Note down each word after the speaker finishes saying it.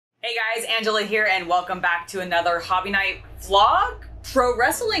Hey guys, Angela here, and welcome back to another Hobby Night vlog. Pro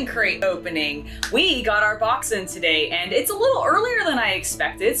Wrestling Crate opening. We got our box in today, and it's a little earlier than I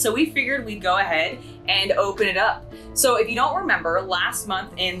expected, so we figured we'd go ahead and open it up. So if you don't remember, last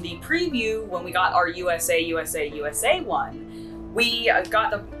month in the preview, when we got our USA one, we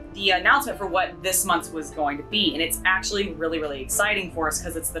got the announcement for what this month was going to be, and it's actually really exciting for us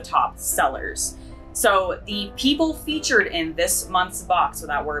because it's the top sellers. So the people featured in this month's box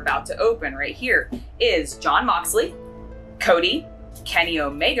that we're about to open right here is Jon Moxley, Cody, Kenny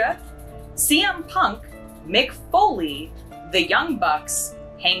Omega, CM Punk, Mick Foley, the Young Bucks,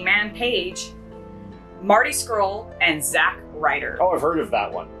 Hangman Page, Marty Scurll, and Zack Ryder. Oh, I've heard of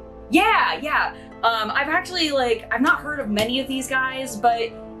that one. Yeah. I've actually I've not heard of many of these guys,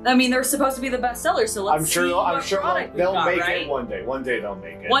 but I mean, they're supposed to be the best sellers, so let's see what product they'll got, make right? it one day. One day they'll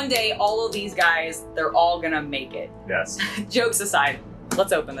make it. One day, all of these guys, they're all gonna make it. Yes. Jokes aside,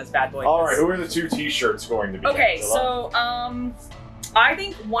 let's open this bad boy. All right, who are the two t-shirts going to be? Okay, Angela? so, I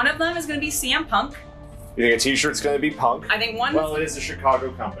think one of them is gonna be CM Punk. You think a t-shirt's going to be Punk? I think one. Well, it is a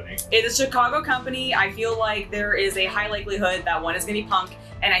Chicago company. It is a Chicago company. I feel like there is a high likelihood that one is gonna be Punk.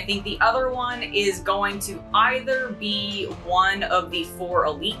 And I think the other one is going to either be one of the 4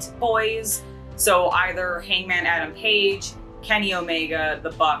 Elite boys. So either Hangman Adam Page, Kenny Omega,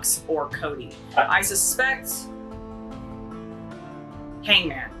 the Bucks, or Cody. I suspect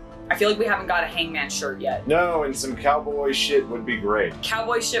Hangman. I feel like we haven't got a Hangman shirt yet. No, and some cowboy shit would be great.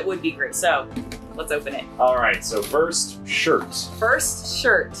 Cowboy shit would be great. So let's open it. All right, so first shirt. First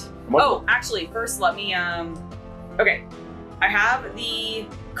shirt. Oh, actually, first let me, okay. I have the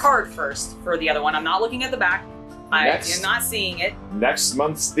card first for the other one. I'm not looking at the back. I am not seeing it. Next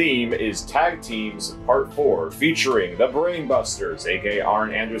month's theme is Tag Teams Part 4, featuring the Brainbusters, aka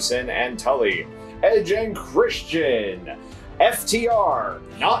Arn Anderson and Tully, Edge and Christian, FTR,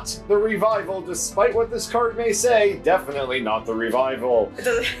 not the Revival, despite what this card may say. Definitely not the Revival. It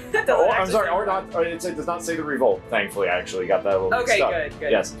doesn't I'm sorry, or not. It does not say the Revolt. Thankfully, I actually got that a little bit stuck. Okay,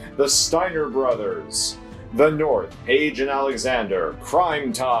 good. Yes, the Steiner Brothers, The North, Paige and Alexander,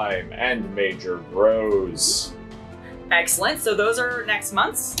 Crime Time, and Major Bros. Excellent. So those are next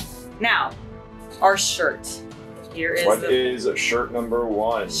month's. Now, our shirt. Here is What is shirt number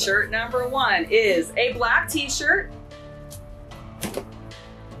 1? Shirt number 1 is a black t-shirt.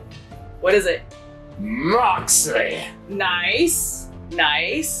 What is it? Moxley. Nice.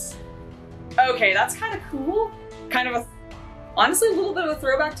 Okay, that's kind of cool. Kind of honestly, a little bit of a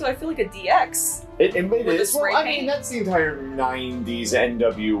throwback to, I feel like, a DX. It is. Well, I mean, that's the entire 90s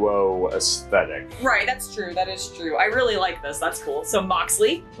NWO aesthetic. Right, that's true. That is true. I really like this. That's cool. So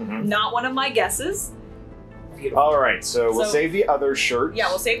Moxley, not one of my guesses. Beautiful. All right, so we'll save the other shirt. Yeah,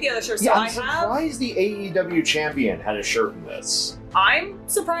 we'll save the other shirt. So yeah, I'm surprised the AEW champion had a shirt in this. I'm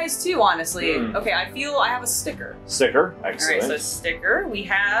surprised too, honestly. Okay, I feel I have a sticker. Excellent. All right, so sticker, we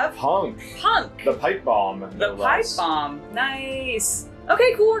have Punk. The pipe bomb. The pipe bomb. Nice.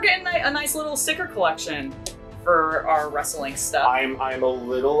 Okay, cool. We're getting a nice little sticker collection for our wrestling stuff. I'm a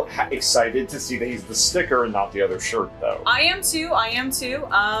little excited to see that he's the sticker and not the other shirt, though. I am too.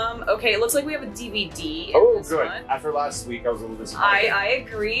 Okay, it looks like we have a DVD. Oh, good. After last week, I was a little disappointed. I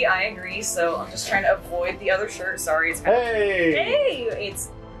agree. So I'm just trying to avoid the other shirt. Sorry. Hey, it's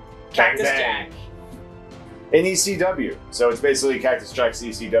Cactus Jack. In ECW. So it's basically Cactus Jack's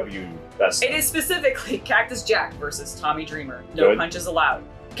ECW best. It is specifically Cactus Jack versus Tommy Dreamer. No punches allowed.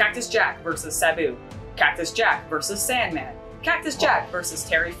 Cactus Jack versus Sabu. Cactus Jack versus Sandman. Cactus Jack versus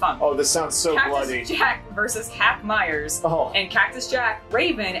Terry Funk. Oh, this sounds so bloody. Cactus Jack versus Hack Myers. Oh. And Cactus Jack,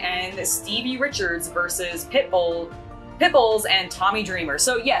 Raven, and Stevie Richards versus Pitbulls and Tommy Dreamer.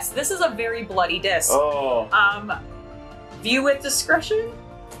 So yes, this is a very bloody disc. Oh. View with discretion?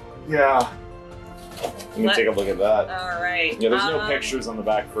 Yeah. Let me take a look at that. All right. Yeah, there's no pictures on the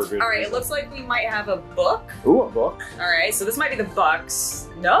back for a good All right, reason. it looks like we might have a book. Ooh, a book. All right, so this might be the Bucks.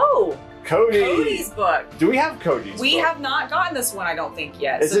 No. Cody's book. Do we have Cody's book? We have not gotten this one, I don't think,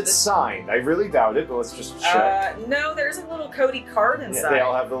 yet. Is it signed? I really doubt it, but let's just check. No, there's a little Cody card inside. Yeah, they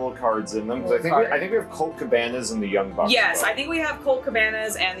all have the little cards in them. I think we have Colt Cabanas and the Young Bucks. Yes, I think we have Colt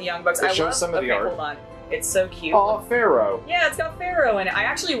Cabanas and the Young Bucks. It shows some of the art. Hold on. It's so cute. Oh, Pharaoh. Yeah, it's got Pharaoh in it. I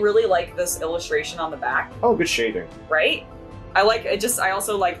actually really like this illustration on the back. Oh, good shading. Right? I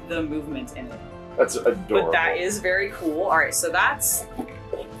also like the movement in it. That's adorable. But that is very cool. All right, so that's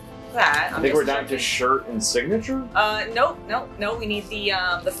that. I think we're down to shirt and signature? Nope. We need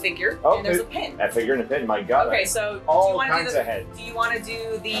the figure. Oh, and there's a pin. A figure and a pin, my god. Okay, so all kinds of heads. Do you want to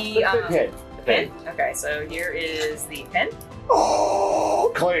do the pin? Okay, so here is the pin.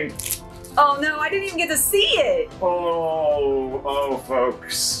 Oh, cling. Oh no, I didn't even get to see it. Oh,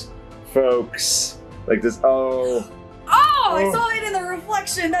 folks. folks. Like this. Oh. Oh, I saw it in the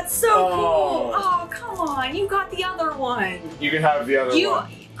reflection. That's so cool. Oh, come on. You got the other one. You can have the other one.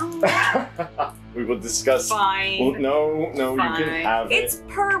 Oh. We will discuss. Fine. Well, no, Fine. you can have it. It's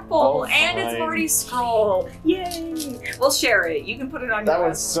purple and it's fine. Marty Scurll. Yay. We'll share it. You can put it on your That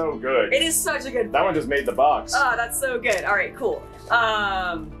one's so good. It is such a good That one just made the box. Oh, that's so good. All right, cool.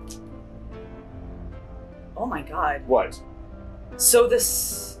 Oh my god. What? So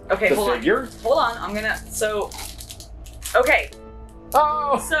this. Okay, The hold figure? on. Hold on. I'm gonna. So. Okay.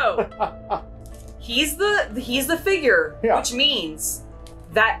 Oh! So he's the figure, Yeah. which means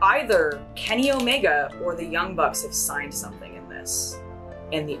that either Kenny Omega or the Young Bucks have signed something in this,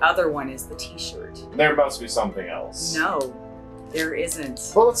 and the other one is the T-shirt. There must be something else. No, there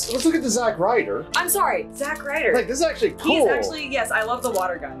isn't. Well, let's look at the Zack Ryder. I'm sorry, Zack Ryder. Like, this is actually cool. He's actually, yes, I love the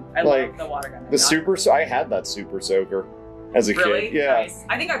water gun. I love the water gun. The super. I had that super soaker as a Really? kid. Yeah. Nice.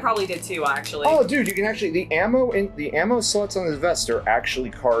 I think I probably did too, actually. Oh, dude, you can actually the ammo slots on his vest are actually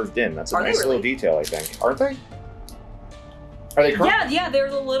carved in. That's a Are they nice really? little detail, I think. Aren't they? Are they carved? Yeah, they're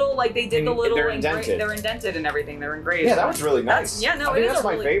the little, like, they did the little, they're indented. They're indented and everything. They're engraved. Yeah, that was really nice. Yeah, no, I think it that's is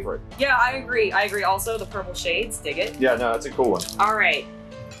my really... favorite. Yeah, I agree. Also, the purple shades, dig it. Yeah, no, that's a cool one. All right.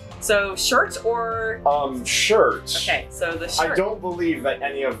 So, shirt or... Shirt. Okay, so the shirt. I don't believe that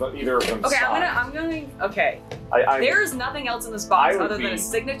either of them Okay, signed. I'm gonna, okay. I There's nothing else in this box other than a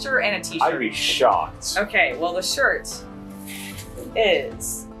signature and a t-shirt. I'd be shocked. Okay, well, the shirt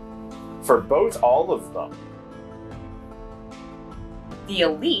is... For all of them. The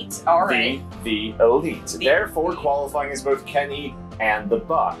Elite, all right. The Elite. Therefore, qualifying as both Kenny and the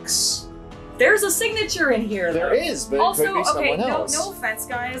Bucks. There's a signature in here, though. There is, but also, it could be okay, someone else. no offense,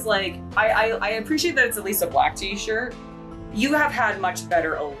 guys. Like, I appreciate that it's at least a black t-shirt. You have had much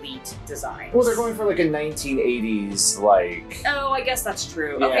better Elite designs. Well, they're going for like a 1980s, like... Oh, I guess that's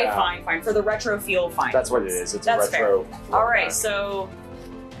true. Yeah. Okay, fine. For the retro feel, fine. That's what it is. It's That's a retro. fair. All right, so...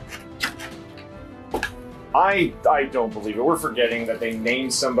 I don't believe it. We're forgetting that they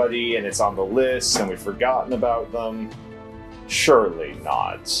named somebody and it's on the list and we've forgotten about them. Surely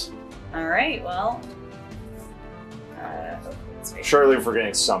not. All right, well... Surely we're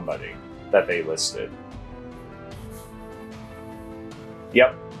forgetting somebody that they listed.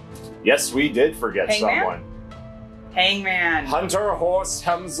 Yep. Yes, we did forget Hangman? someone. Hangman. Hunter Horse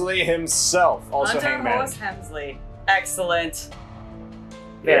Hemsley himself. Also Hunter Hangman. Horse Hemsley. Excellent.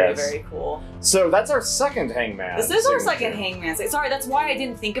 Very, Yes. very cool. So that's our second Hangman. This is our signature. second Hangman. Sorry, that's why I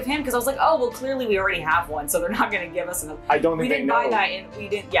didn't think of him, because I was like, oh, well, clearly we already have one, so they're not going to give us another. I don't We think they didn't know. buy that, and we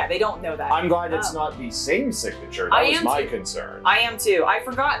didn't, yeah, they don't know that. I'm glad it's not the same signature. That I was am my too. concern. I am too. I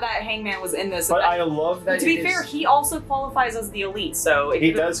forgot that Hangman was in this. But I love that to be fair, he also qualifies as the Elite, so...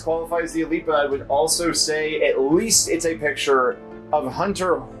 He does qualify as the Elite, but I would also say at least it's a picture of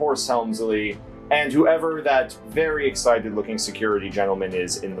Hunter Horse Helmsley and whoever that very excited-looking security gentleman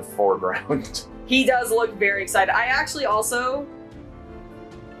is in the foreground. He does look very excited. I actually also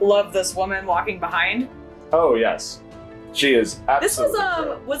love this woman walking behind. Oh, yes. She is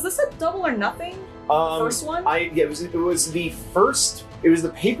absolutely Was this a Double or Nothing? First one? It was the first... It was the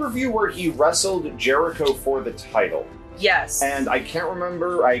pay-per-view where he wrestled Jericho for the title. Yes. And I can't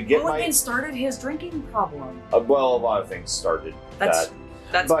remember, and started his drinking problem. Well, a lot of things started that.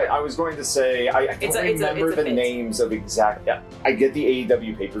 But I was going to say, I don't remember the names of exact... Yeah, I get the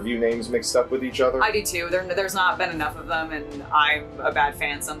AEW pay-per-view names mixed up with each other. I do too. There's not been enough of them, and I'm a bad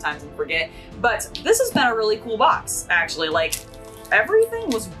fan sometimes and forget. But this has been a really cool box, actually. Like, everything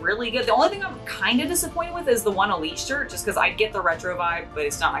was really good. The only thing I'm kind of disappointed with is the one Elite shirt, just because I get the retro vibe, but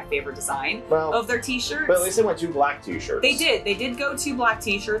it's not my favorite design of their t-shirts. But at least they went 2 black t-shirts. They did go 2 black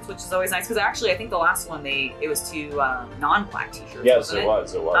t-shirts, which is always nice, because actually I think the last one, it was 2 non-black t-shirts. Yes, it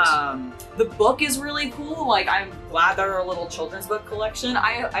was. The book is really cool. Like, I'm glad they're a little children's book collection.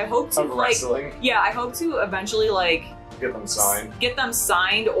 I hope to, like... wrestling. Yeah, I hope to eventually, like... Get them signed. Get them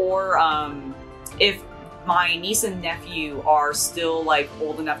signed, or if my niece and nephew are still like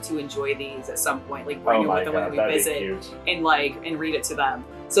old enough to enjoy these at some point, like bring it with them when we visit and read it to them.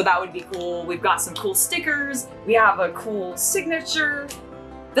 So that would be cool. We've got some cool stickers. We have a cool signature.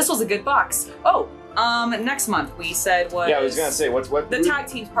 This was a good box. Oh, next month we said was... Yeah, I was gonna say, what? The Tag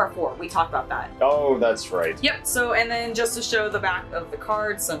Teams Part 4. We talked about that. Oh, that's right. Yep, so, and then just to show the back of the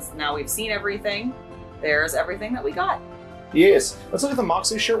card, since now we've seen everything, there's everything that we got. Yes. Let's look at the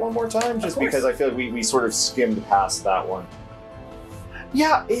Moxley shirt one more time, just because I feel like we sort of skimmed past that one.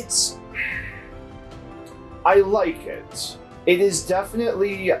 Yeah, I like it. It is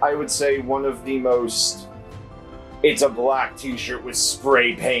definitely, I would say, one of the most... It's a black t-shirt with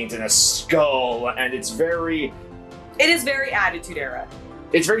spray paint and a skull, and it's very... It is very Attitude Era.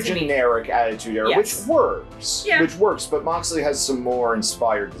 It's very to me. generic Attitude Era, which Yes. works. Yeah. Which works, but Moxley has some more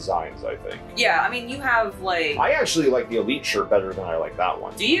inspired designs, I think. Yeah, I mean, you have like. I actually like the Elite shirt better than I like that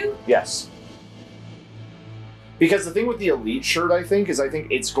one. Do you? Yes. Because the thing with the Elite shirt, I think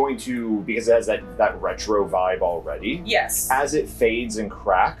it's going to, because it has that retro vibe already, Yes. as it fades and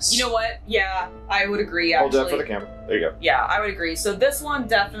cracks. You know what? Yeah, I would agree, Hold actually. it up for the camera. There you go. Yeah, I would agree. So this one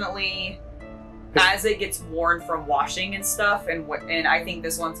definitely, as it gets worn from washing and stuff, and I think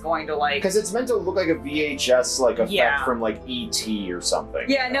this one's going to like. Because it's meant to look like a VHS effect Yeah. from like E.T. or something.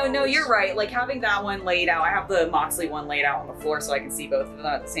 Yeah, you know? no, you're right. Like having that one laid out, I have the Moxley one laid out on the floor so I can see both of them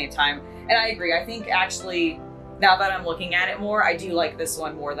at the same time. And I agree. I think actually, now that I'm looking at it more, I do like this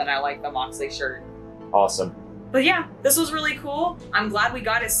one more than I like the Moxley shirt. Awesome. But yeah, this was really cool. I'm glad we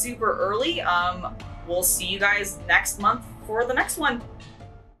got it super early. We'll see you guys next month for the next one.